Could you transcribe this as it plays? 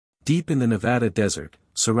Deep in the Nevada desert,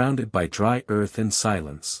 surrounded by dry earth and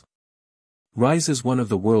silence, rises one of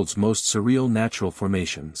the world's most surreal natural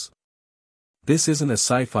formations. This isn't a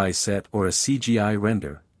sci-fi set or a CGI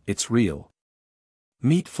render, it's real.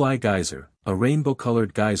 Meet Fly Geyser, a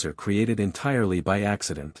rainbow-colored geyser created entirely by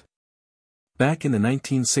accident. Back in the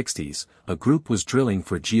 1960s, a group was drilling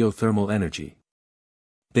for geothermal energy.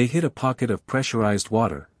 They hit a pocket of pressurized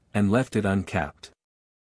water, and left it uncapped.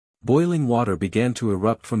 Boiling water began to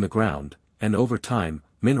erupt from the ground, and over time,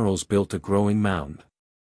 minerals built a growing mound.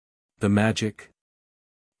 The magic?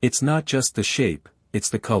 It's not just the shape, it's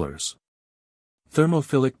the colors.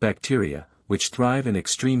 Thermophilic bacteria, which thrive in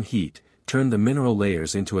extreme heat, turn the mineral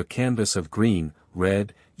layers into a canvas of green,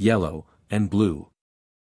 red, yellow, and blue.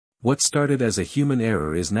 What started as a human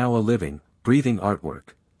error is now a living, breathing artwork,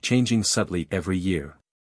 changing subtly every year.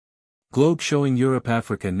 Globe showing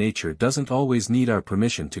Europe-Africa nature doesn't always need our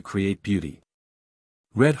permission to create beauty.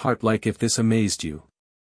 Red heart like if this amazed you.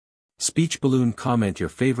 Speech balloon comment your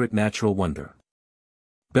favorite natural wonder.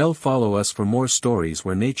 Bell follow us for more stories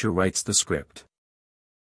where nature writes the script.